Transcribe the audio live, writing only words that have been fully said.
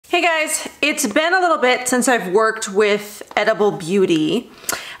Hey guys, it's been a little bit since I've worked with Edible Beauty,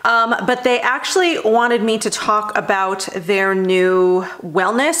 but they actually wanted me to talk about their new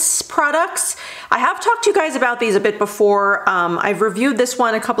wellness products. I have talked to you guys about these a bit before. I've reviewed this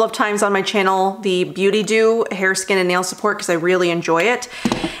one a couple of times on my channel, the Beauty Dew Hair, Skin, and Nail Support, because I really enjoy it.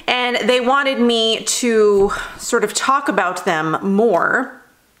 And they wanted me to sort of talk about them more.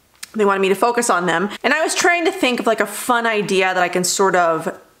 They wanted me to focus on them. And I was trying to think of like a fun idea that I can sort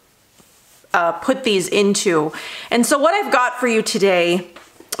of put these into. And so what I've got for you today,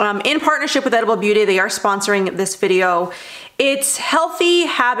 in partnership with Edible Beauty, they are sponsoring this video. It's healthy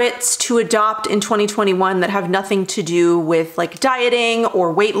habits to adopt in 2021 that have nothing to do with like dieting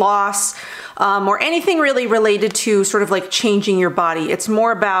or weight loss, or anything really related to sort of like changing your body. It's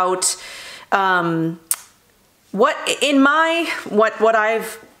more about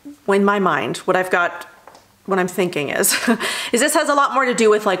what I'm thinking is this has a lot more to do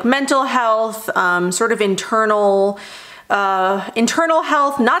with like mental health, sort of internal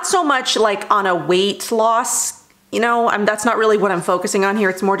health, not so much like on a weight loss, you know, that's not really what I'm focusing on here.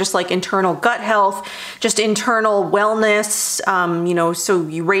 It's more just like internal gut health, just internal wellness, you know, so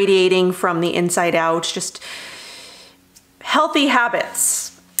you radiating from the inside out, just healthy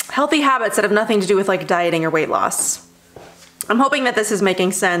habits that have nothing to do with like dieting or weight loss. I'm hoping that this is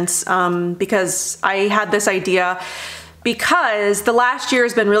making sense because I had this idea because the last year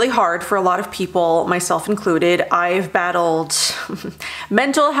has been really hard for a lot of people, myself included. I've battled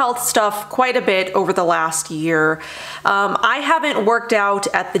mental health stuff quite a bit over the last year. I haven't worked out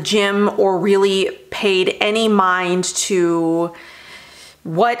at the gym or really paid any mind to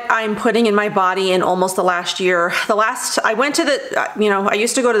what I'm putting in my body in almost the last year. I went to the, you know, I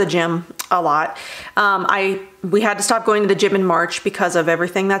used to go to the gym a lot. We had to stop going to the gym in March because of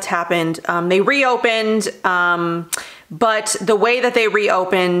everything that's happened. They reopened, but the way that they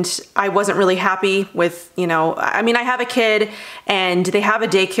reopened, I wasn't really happy with, you know, I mean, I have a kid and they have a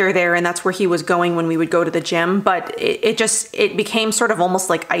daycare there and that's where he was going when we would go to the gym, but it became sort of almost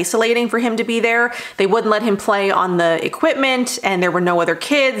like isolating for him to be there. They wouldn't let him play on the equipment and there were no other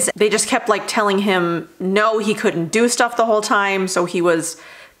kids. They just kept like telling him, no, he couldn't do stuff the whole time. So he was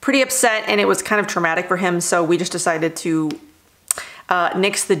pretty upset and it was kind of traumatic for him. So we just decided to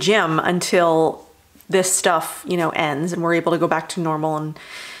nix the gym until this stuff, you know, ends and we're able to go back to normal and,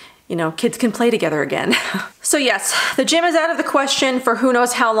 you know, kids can play together again. So yes, the gym is out of the question for who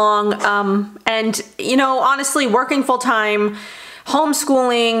knows how long. And, you know, honestly, working full time,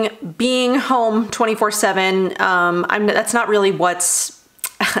 homeschooling, being home 24/7, that's not really what's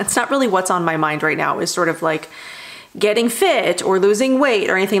on my mind right now, is sort of like getting fit or losing weight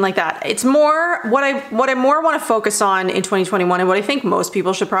or anything like that. It's more what I more want to focus on in 2021, and what I think most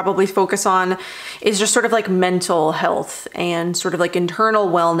people should probably focus on, is just sort of like mental health and sort of like internal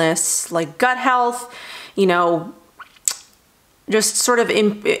wellness, like gut health, you know, just sort of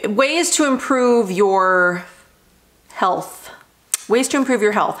ways to improve your health,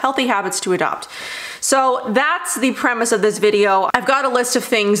 healthy habits to adopt. So that's the premise of this video. I've got a list of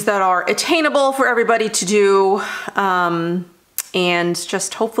things that are attainable for everybody to do, and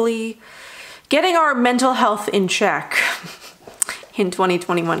just hopefully getting our mental health in check in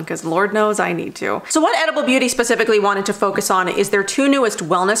 2021, because Lord knows I need to. So what Edible Beauty specifically wanted to focus on is their two newest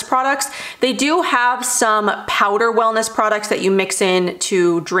wellness products. They do have some powder wellness products that you mix in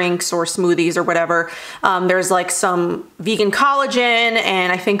to drinks or smoothies or whatever. There's like some vegan collagen,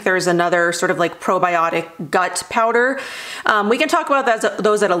 and I think there's another sort of like probiotic gut powder. We can talk about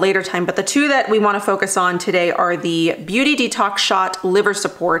those at a later time, but the two that we want to focus on today are the Beauty Detox Shot Liver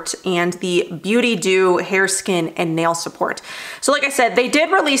Support and the Beauty Dew Hair, Skin, and Nail Support. So like I said, they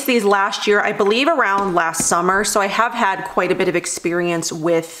did release these last year, I believe around last summer, so I have had quite a bit of experience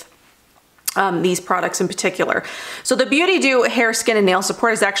with these products in particular. So the Beauty Dew Hair, Skin, and Nail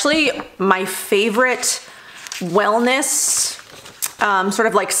Support is actually my favorite wellness sort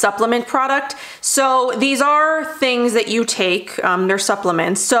of like supplement product. So these are things that you take, they're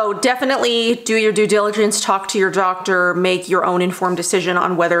supplements. So definitely do your due diligence, talk to your doctor, make your own informed decision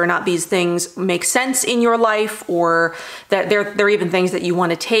on whether or not these things make sense in your life, or that they're even things that you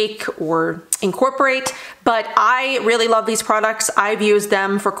want to take or incorporate. But I really love these products. I've used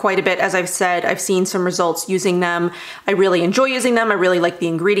them for quite a bit. As I've said, I've seen some results using them. I really enjoy using them. I really like the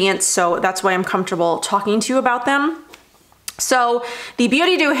ingredients. So that's why I'm comfortable talking to you about them. So the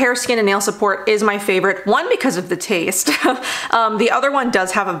Beauty Dew Hair, Skin, and Nail Support is my favorite, one because of the taste. The other one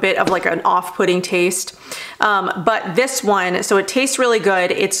does have a bit of like an off-putting taste, but this one, so it tastes really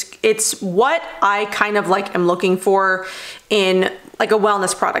good. It's what I kind of like am looking for in like a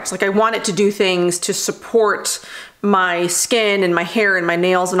wellness product. Like I want it to do things to support my skin and my hair and my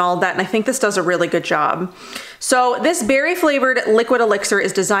nails and all of that, and I think this does a really good job. So this berry flavored liquid elixir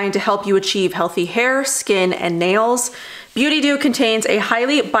is designed to help you achieve healthy hair, skin, and nails. Beauty Dew contains a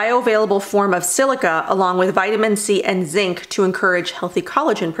highly bioavailable form of silica along with vitamin C and zinc to encourage healthy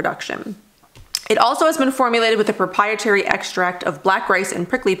collagen production. It also has been formulated with a proprietary extract of black rice and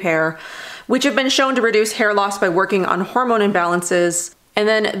prickly pear, which have been shown to reduce hair loss by working on hormone imbalances. And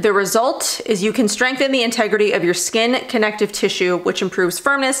then the result is you can strengthen the integrity of your skin connective tissue, which improves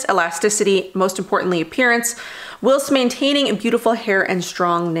firmness, elasticity, most importantly appearance, whilst maintaining beautiful hair and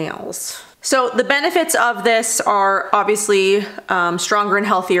strong nails. So the benefits of this are obviously stronger and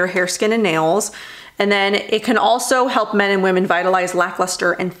healthier hair, skin, and nails. And then it can also help men and women vitalize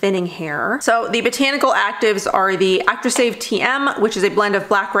lackluster and thinning hair. So the botanical actives are the Actisave TM, which is a blend of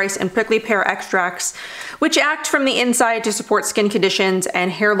black rice and prickly pear extracts, which act from the inside to support skin conditions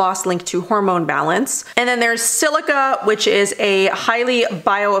and hair loss linked to hormone balance. And then there's silica, which is a highly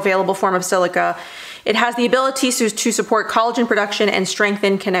bioavailable form of silica. It has the ability to support collagen production and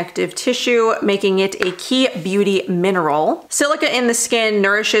strengthen connective tissue, making it a key beauty mineral. Silica in the skin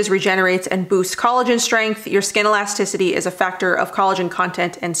nourishes, regenerates, and boosts collagen strength. Your skin elasticity is a factor of collagen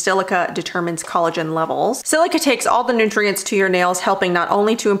content, and silica determines collagen levels. Silica takes all the nutrients to your nails, helping not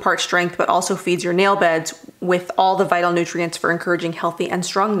only to impart strength, but also feeds your nail beds with all the vital nutrients for encouraging healthy and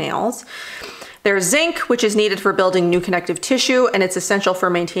strong nails. There's zinc, which is needed for building new connective tissue, and it's essential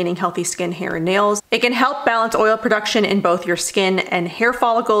for maintaining healthy skin, hair, and nails. It can help balance oil production in both your skin and hair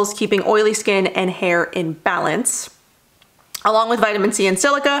follicles, keeping oily skin and hair in balance. Along with vitamin C and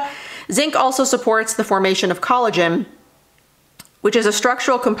silica, zinc also supports the formation of collagen, which is a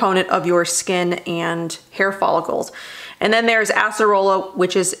structural component of your skin and hair follicles. And then there's acerola,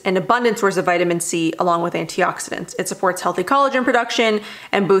 which is an abundant source of vitamin C along with antioxidants. It supports healthy collagen production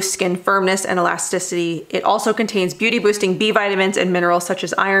and boosts skin firmness and elasticity. It also contains beauty boosting B vitamins and minerals such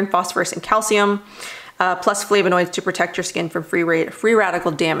as iron, phosphorus, and calcium, plus flavonoids to protect your skin from free radical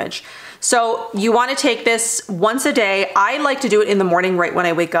damage. So you want to take this once a day. I like to do it in the morning right when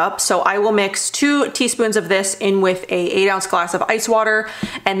I wake up. So I will mix 2 teaspoons of this in with a 8-ounce glass of ice water,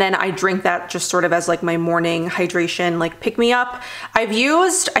 and then I drink that just sort of as like my morning hydration, like pick me up. I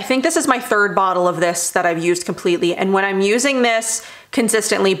think this is my 3rd bottle of this that I've used completely. And when I'm using this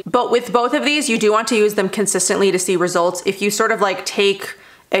consistently, but with both of these, you do want to use them consistently to see results. If you sort of like take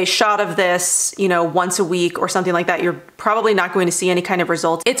a shot of this, you know, once a week or something like that, you're probably not going to see any kind of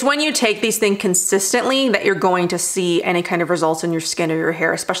results. It's when you take these things consistently that you're going to see any kind of results in your skin or your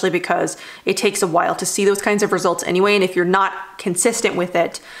hair, especially because it takes a while to see those kinds of results anyway. And if you're not consistent with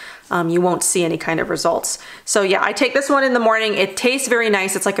it, you won't see any kind of results. So yeah, I take this one in the morning. It tastes very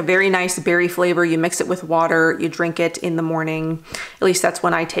nice. It's like a very nice berry flavor. You mix it with water, you drink it in the morning. At least that's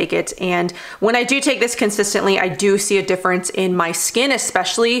when I take it. And when I do take this consistently, I do see a difference in my skin,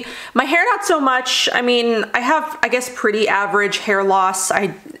 especially. My hair, not so much. I mean, I have, I guess, pretty average hair loss.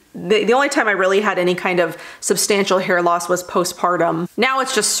 The only time I really had any kind of substantial hair loss was postpartum. Now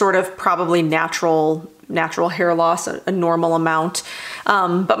it's just sort of probably natural hair loss, a normal amount.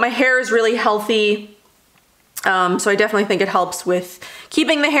 But my hair is really healthy. So I definitely think it helps with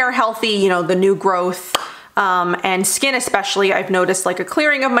keeping the hair healthy, you know, the new growth, and skin especially. I've noticed like a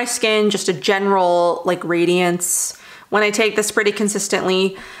clearing of my skin, just a general like radiance when I take this pretty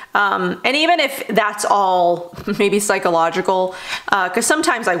consistently. And even if that's all maybe psychological, because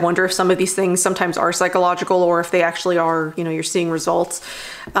sometimes I wonder if some of these things sometimes are psychological or if they actually are, you know, you're seeing results,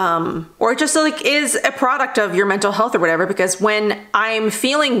 or it just like is a product of your mental health or whatever. Because when I'm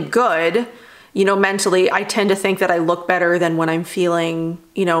feeling good, you know, mentally, I tend to think that I look better than when I'm feeling,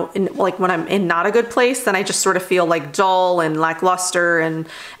 you know, like when I'm in not a good place, then I just sort of feel like dull and lackluster. And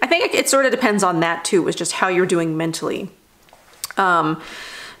I think it sort of depends on that too, is just how you're doing mentally.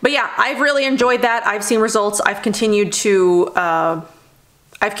 But yeah, I've really enjoyed that. I've seen results. I've continued to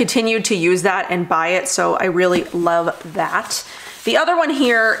use that and buy it. So I really love that. The other one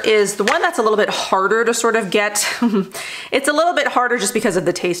here is the one that's a little bit harder to sort of get. It's a little bit harder just because of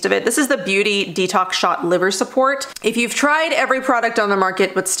the taste of it. This is the Beauty Detox Shot Liver Support. If you've tried every product on the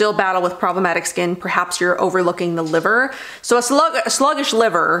market but still battle with problematic skin, perhaps you're overlooking the liver. So a sluggish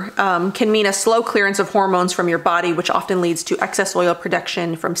liver can mean a slow clearance of hormones from your body, which often leads to excess oil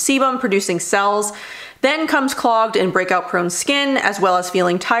production from sebum producing cells. Then comes clogged and breakout prone skin, as well as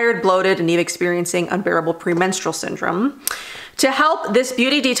feeling tired, bloated, and even experiencing unbearable premenstrual syndrome. To help, this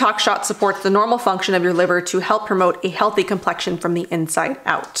Beauty Detox Shot supports the normal function of your liver to help promote a healthy complexion from the inside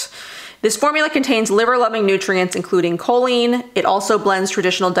out. This formula contains liver-loving nutrients, including choline. It also blends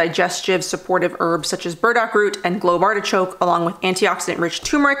traditional digestive supportive herbs such as burdock root and globe artichoke, along with antioxidant-rich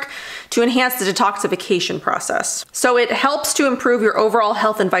turmeric to enhance the detoxification process. So it helps to improve your overall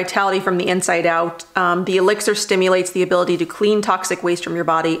health and vitality from the inside out. The elixir stimulates the ability to clean toxic waste from your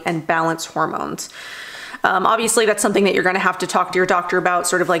body and balance hormones. Obviously, that's something that you're going to have to talk to your doctor about,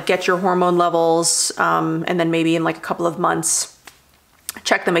 sort of like get your hormone levels, and then maybe in like a couple of months,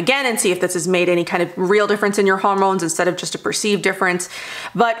 check them again and see if this has made any kind of real difference in your hormones instead of just a perceived difference.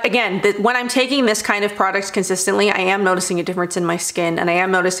 But again, when I'm taking this kind of product consistently, I am noticing a difference in my skin, and I am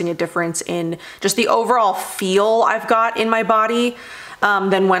noticing a difference in just the overall feel I've got in my body.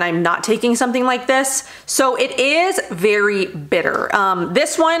 Than when I'm not taking something like this. So it is very bitter.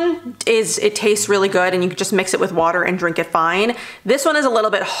 This one it tastes really good, and you can just mix it with water and drink it fine. This one is a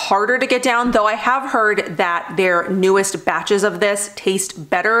little bit harder to get down, though I have heard that their newest batches of this taste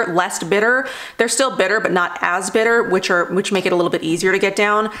better, less bitter. They're still bitter, but not as bitter, which make it a little bit easier to get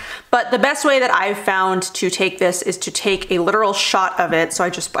down. But the best way that I've found to take this is to take a literal shot of it. So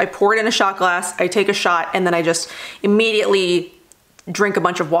I pour it in a shot glass, I take a shot, and then I just immediately drink a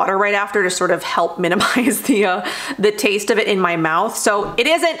bunch of water right after to sort of help minimize the taste of it in my mouth. So it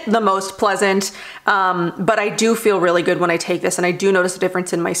isn't the most pleasant, but I do feel really good when I take this, and I do notice a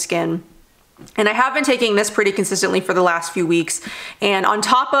difference in my skin. And I have been taking this pretty consistently for the last few weeks. And on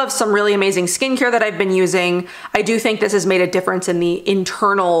top of some really amazing skincare that I've been using, I do think this has made a difference in the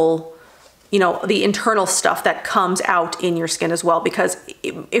internal stuff that comes out in your skin as well. Because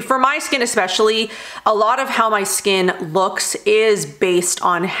if for my skin especially, a lot of how my skin looks is based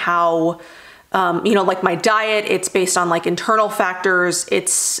on how, like my diet, it's based on like internal factors.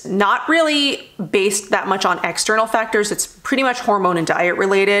 It's not really based that much on external factors. It's pretty much hormone and diet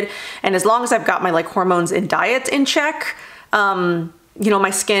related. And as long as I've got my like hormones and diet in check, my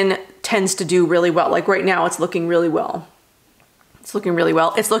skin tends to do really well. Like right now, it's looking really well. It's looking really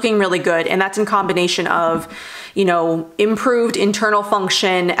well. It's looking really good. And that's in combination of, improved internal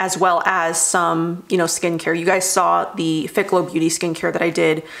function as well as some, skincare. You guys saw the Fitglow Beauty skincare that I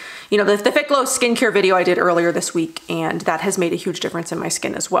did, the Fitglow skincare video I did earlier this week, and that has made a huge difference in my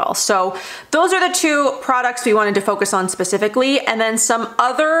skin as well. So those are the two products we wanted to focus on specifically. And then some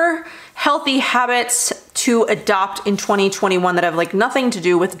other healthy habits to adopt in 2021 that have like nothing to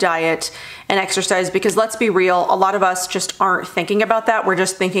do with diet and exercise, because let's be real, a lot of us just aren't thinking about that. We're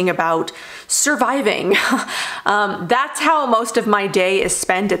just thinking about surviving. That's how most of my day is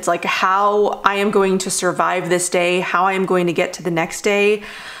spent. It's like how I am going to survive this day, how I am going to get to the next day.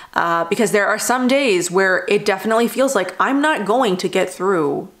 Because there are some days where it definitely feels like I'm not going to get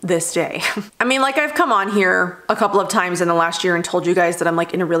through this day. I mean, like I've come on here a couple of times in the last year and told you guys that I'm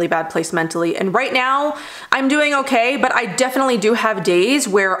like in a really bad place mentally. And right now I'm doing okay, but I definitely do have days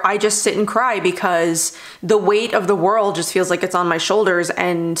where I just sit and cry because the weight of the world just feels like it's on my shoulders,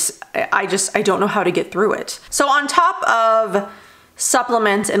 and I don't know how to get through it. So on top of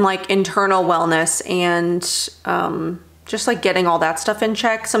supplements and like internal wellness and, just like getting all that stuff in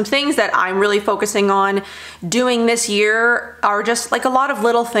check, some things that I'm really focusing on doing this year are just like a lot of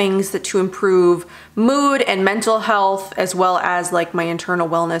little things that to improve mood and mental health, as well as like my internal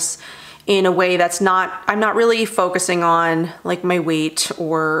wellness in a way that's I'm not really focusing on like my weight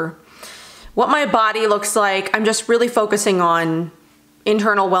or what my body looks like. I'm just really focusing on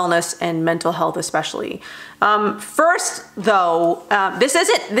internal wellness and mental health especially. First though, this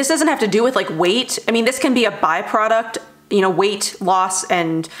doesn't have to do with like weight. I mean, this can be a byproduct, weight loss,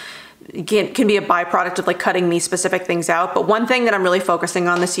 and can be a byproduct of like cutting these specific things out. But one thing that I'm really focusing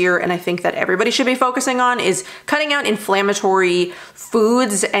on this year, and I think that everybody should be focusing on, is cutting out inflammatory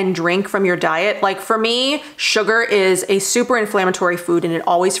foods and drink from your diet. Like for me, sugar is a super inflammatory food, and it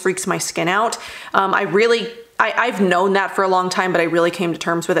always freaks my skin out. I've known that for a long time, but I really came to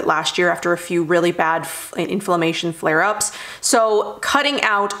terms with it last year after a few really bad inflammation flare-ups. So cutting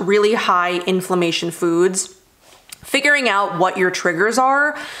out really high inflammation foods, figuring out what your triggers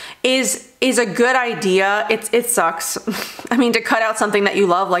are is a good idea. It sucks. I mean, to cut out something that you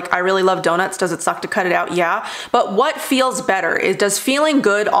love, like I really love donuts. Does it suck to cut it out? Yeah. But what feels better? Does feeling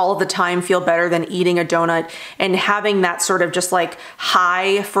good all of the time feel better than eating a donut and having that sort of just like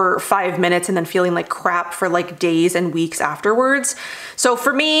high for 5 minutes and then feeling like crap for like days and weeks afterwards? So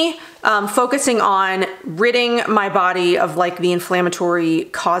for me, focusing on ridding my body of like the inflammatory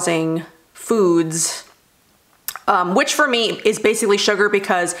causing foods, which for me is basically sugar,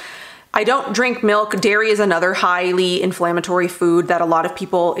 because I don't drink milk. Dairy is another highly inflammatory food that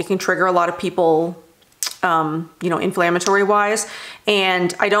it can trigger a lot of people inflammatory wise.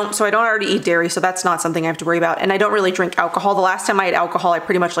 And I don't already eat dairy, so that's not something I have to worry about. And I don't really drink alcohol. The last time I had alcohol, I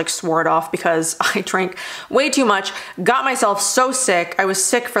pretty much like swore it off because I drank way too much, got myself so sick. I was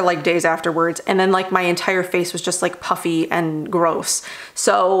sick for like days afterwards. And then like my entire face was just like puffy and gross.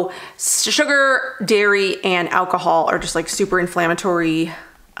 So sugar, dairy, and alcohol are just like super inflammatory,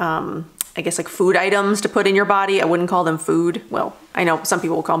 I guess like food items to put in your body. I wouldn't call them food. Well, I know some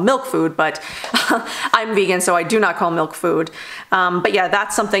people will call milk food, but I'm vegan, so I do not call milk food. But yeah,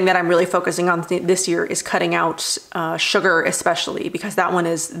 that's something that I'm really focusing on this year, is cutting out sugar, especially because that one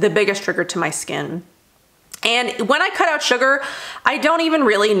is the biggest trigger to my skin. And when I cut out sugar, I don't even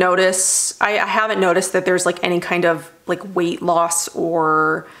really notice, I haven't noticed that there's like any kind of like weight loss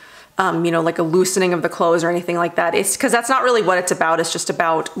or like a loosening of the clothes or anything like that. It's because that's not really what it's about. It's just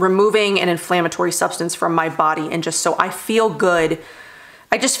about removing an inflammatory substance from my body, and just so I feel good.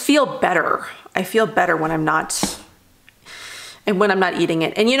 I just feel better. I feel better when I'm not eating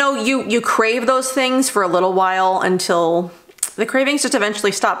it. And you crave those things for a little while until the cravings just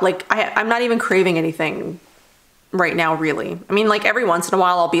eventually stop. Like I'm not even craving anything right now, really. I mean, like every once in a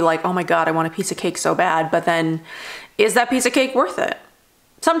while I'll be like, oh my God, I want a piece of cake so bad. But then is that piece of cake worth it?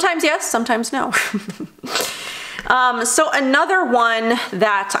 Sometimes yes, sometimes no. So another one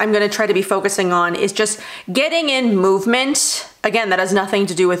that I'm going to try to be focusing on is just getting in movement. Again, that has nothing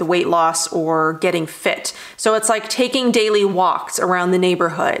to do with weight loss or getting fit. So it's like taking daily walks around the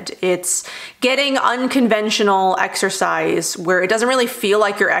neighborhood. It's getting unconventional exercise where it doesn't really feel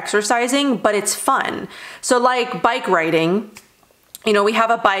like you're exercising, but it's fun. So like bike riding. We have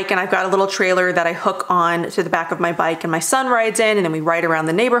a bike, and I've got a little trailer that I hook on to the back of my bike, and my son rides in, and then we ride around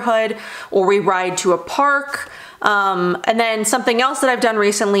the neighborhood, or we ride to a park. And then something else that I've done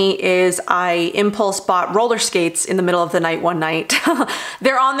recently is I impulse bought roller skates in the middle of the night one night.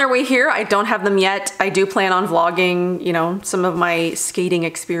 They're on their way here. I don't have them yet. I do plan on vlogging, some of my skating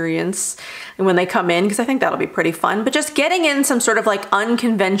experience and when they come in, because I think that'll be pretty fun. But just getting in some sort of like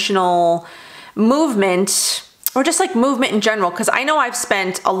unconventional movement, or just like movement in general, because I know I've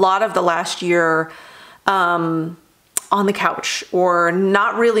spent a lot of the last year on the couch or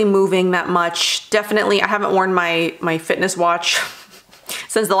not really moving that much. Definitely, I haven't worn my fitness watch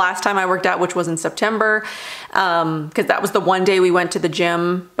since the last time I worked out, which was in September, because that was the one day we went to the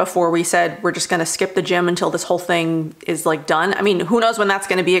gym before we said we're just going to skip the gym until this whole thing is like done. I mean, who knows when that's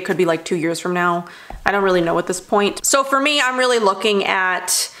going to be? It could be like 2 years from now. I don't really know at this point. So for me, I'm really looking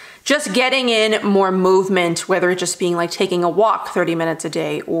at just getting in more movement, whether it's just being like taking a walk 30 minutes a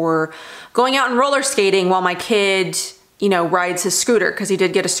day, or going out and roller skating while my kid, rides his scooter, because he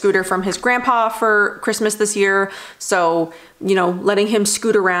did get a scooter from his grandpa for Christmas this year. So, letting him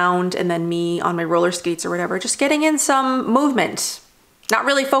scoot around, and then me on my roller skates or whatever, just getting in some movement, not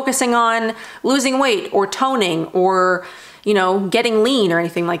really focusing on losing weight or toning or, getting lean or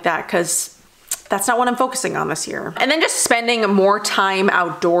anything like that, because that's not what I'm focusing on this year. And then just spending more time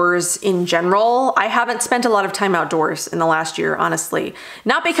outdoors in general. I haven't spent a lot of time outdoors in the last year, honestly.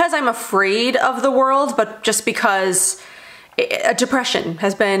 Not because I'm afraid of the world, but just because depression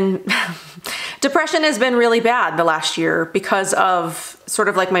has been really bad the last year because of sort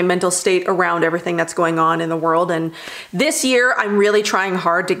of like my mental state around everything that's going on in the world. And this year I'm really trying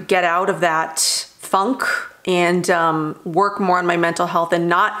hard to get out of that funk and work more on my mental health, and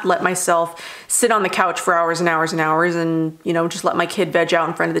not let myself sit on the couch for hours and hours and hours and, just let my kid veg out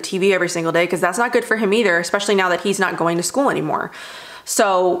in front of the TV every single day, because that's not good for him either, especially now that he's not going to school anymore.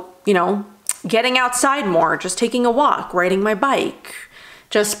 So, getting outside more, just taking a walk, riding my bike,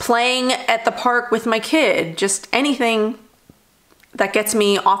 just playing at the park with my kid, just anything that gets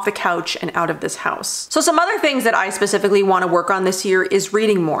me off the couch and out of this house. So some other things that I specifically want to work on this year is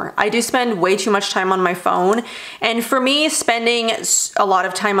reading more. I do spend way too much time on my phone, and for me, spending a lot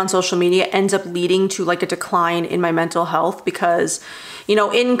of time on social media ends up leading to like a decline in my mental health, because,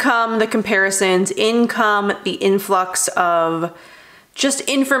 in come the comparisons, in come the influx of just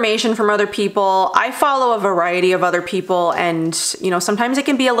information from other people. I follow a variety of other people, and sometimes it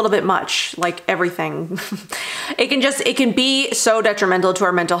can be a little bit much, like everything. It can be so detrimental to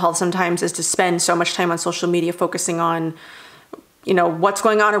our mental health sometimes, is to spend so much time on social media focusing on what's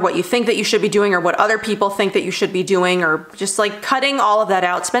going on, or what you think that you should be doing, or what other people think that you should be doing, or just like cutting all of that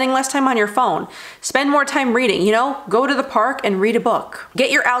out, spending less time on your phone, spend more time reading, go to the park and read a book.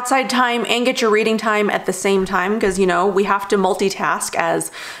 Get your outside time and get your reading time at the same time, because we have to multitask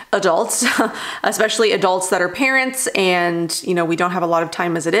as adults, especially adults that are parents, and we don't have a lot of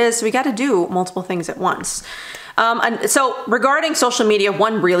time as it is, so we got to do multiple things at once. And so regarding social media,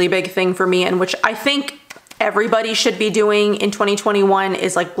 one really big thing for me, and which I think everybody should be doing in 2021,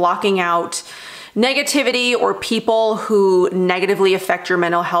 is like blocking out negativity or people who negatively affect your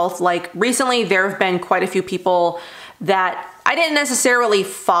mental health. Like recently, there have been quite a few people that I didn't necessarily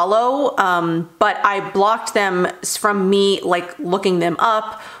follow, but I blocked them from me like looking them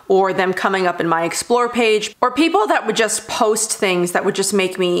up or them coming up in my explore page, or people that would just post things that would just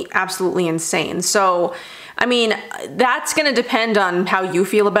make me absolutely insane. So I mean, that's going to depend on how you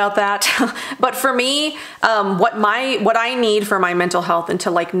feel about that. But for me, what I need for my mental health, and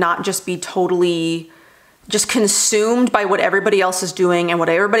to like not just be totally just consumed by what everybody else is doing and what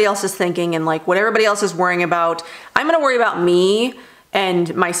everybody else is thinking and like what everybody else is worrying about, I'm going to worry about me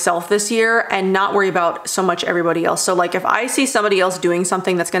and myself this year and not worry about so much everybody else. So like if I see somebody else doing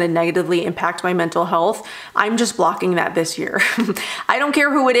something that's going to negatively impact my mental health, I'm just blocking that this year. I don't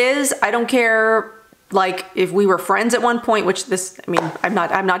care who it is. I don't care like if we were friends at one point, which this, I mean, I'm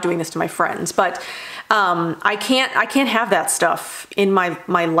not doing this to my friends, but I can't have that stuff in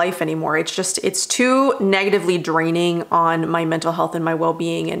my life anymore. It's too negatively draining on my mental health and my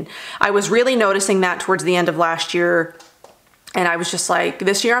well-being. And I was really noticing that towards the end of last year. And I was just like,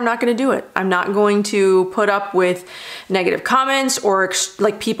 this year I'm not going to do it. I'm not going to put up with negative comments or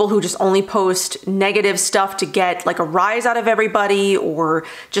like people who just only post negative stuff to get like a rise out of everybody or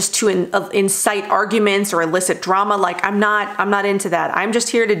just to incite arguments or elicit drama. Like I'm not into that. I'm just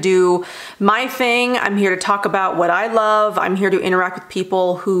here to do my thing. I'm here to talk about what I love. I'm here to interact with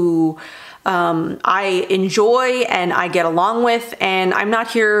people who I enjoy and I get along with, and I'm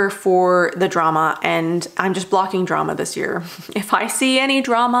not here for the drama, and I'm just blocking drama this year. If I see any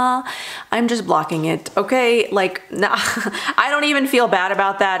drama, I'm just blocking it. Okay, like nah, I don't even feel bad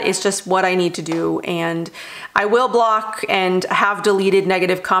about that. It's just what I need to do, and I will block and have deleted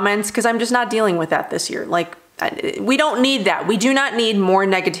negative comments because I'm just not dealing with that this year. Like we don't need that. We do not need more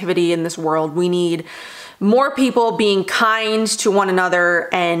negativity in this world. We need more people being kind to one another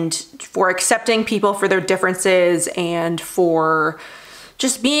and for accepting people for their differences and for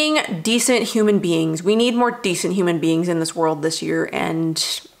just being decent human beings. We need more decent human beings in this world this year, and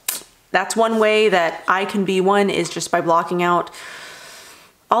that's one way that I can be one, is just by blocking out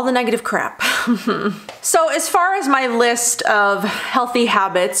all the negative crap. So as far as my list of healthy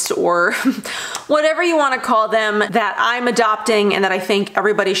habits, or whatever you want to call them, that I'm adopting and that I think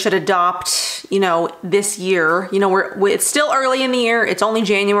everybody should adopt, you know, this year, you know, it's still early in the year. It's only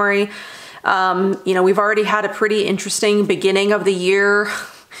January. You know, we've already had a pretty interesting beginning of the year.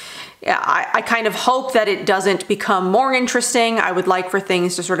 I kind of hope that it doesn't become more interesting. I would like for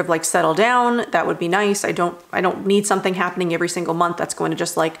things to sort of like settle down. That would be nice. I don't need something happening every single month that's going to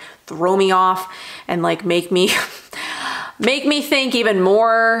just like throw me off and like make me think even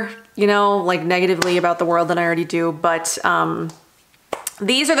more, you know, like negatively about the world than I already do. But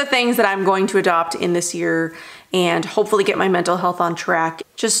these are the things that I'm going to adopt in this year and hopefully get my mental health on track.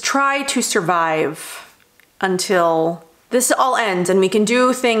 Just try to survive until this all ends and we can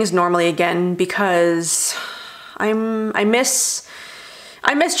do things normally again, because I miss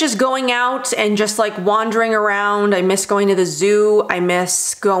just going out and just like wandering around. I miss going to the zoo. I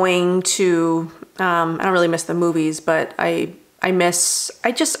miss going to, I don't really miss the movies, but I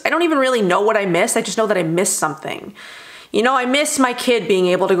don't even really know what I miss. I just know that I miss something. You know, I miss my kid being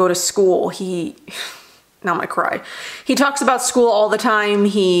able to go to school. Now I'm gonna cry. He talks about school all the time.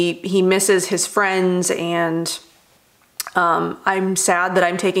 He misses his friends, and I'm sad that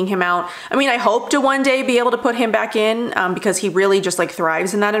I'm taking him out. I mean, I hope to one day be able to put him back in, because he really just like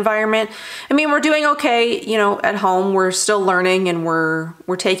thrives in that environment. I mean, we're doing okay, you know, at home. We're still learning and we're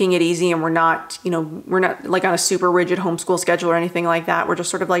taking it easy, and we're not, you know, we're not like on a super rigid homeschool schedule or anything like that. We're just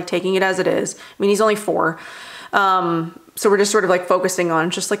sort of like taking it as it is. I mean, he's only 4. So we're just sort of like focusing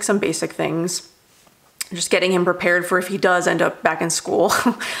on just like some basic things. Just getting him prepared for if he does end up back in school.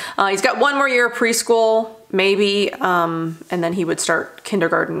 He's got 1 more year of preschool, maybe, and then he would start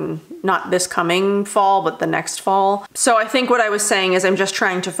kindergarten, not this coming fall, but the next fall. So I think what I was saying is I'm just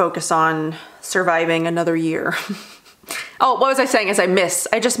trying to focus on surviving another year. Oh, what was I saying?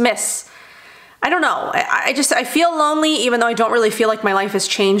 I just miss. I don't know. I feel lonely, even though I don't really feel like my life has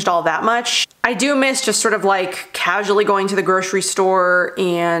changed all that much. I do miss just sort of like casually going to the grocery store,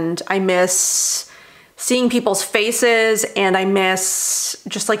 and I miss seeing people's faces, and I miss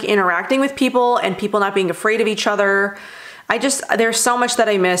just like interacting with people and people not being afraid of each other. There's so much that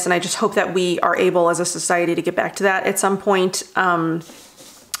I miss, and I just hope that we are able as a society to get back to that at some point. But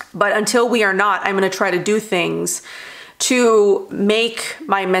until we are not, I'm gonna try to do things to make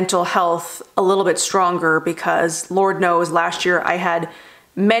my mental health a little bit stronger, because Lord knows last year I had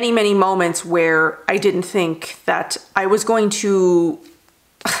many, many moments where I didn't think that I was going to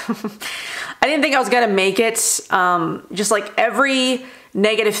I didn't think I was gonna make it. Just like every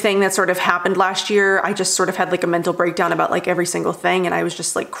negative thing that sort of happened last year. I just sort of had like a mental breakdown about like every single thing, and I was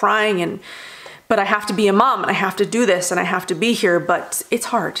just like crying, but I have to be a mom and I have to do this and I have to be here, but it's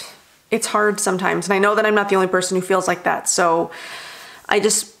hard. It's hard sometimes. And I know that I'm not the only person who feels like that. So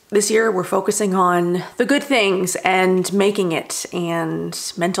this year we're focusing on the good things and making it,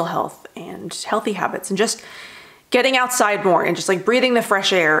 and mental health and healthy habits and just getting outside more and just like breathing the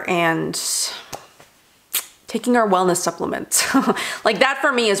fresh air and taking our wellness supplements. Like that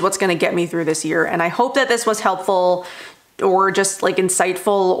for me is what's going to get me through this year. And I hope that this was helpful or just like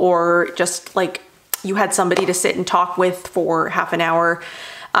insightful, or just like you had somebody to sit and talk with for half an hour.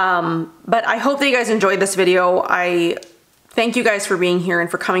 But I hope that you guys enjoyed this video. I thank you guys for being here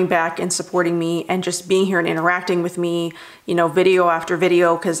and for coming back and supporting me and just being here and interacting with me, you know, video after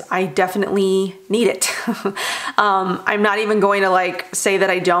video, because I definitely need it. I'm not even going to like say that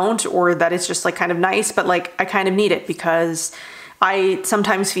I don't, or that it's just like kind of nice, but like I kind of need it because I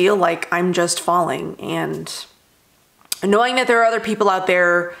sometimes feel like I'm just falling, and knowing that there are other people out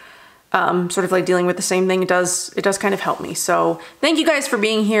there sort of like dealing with the same thing, it does kind of help me. So thank you guys for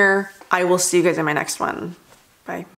being here. I will see you guys in my next one. Bye.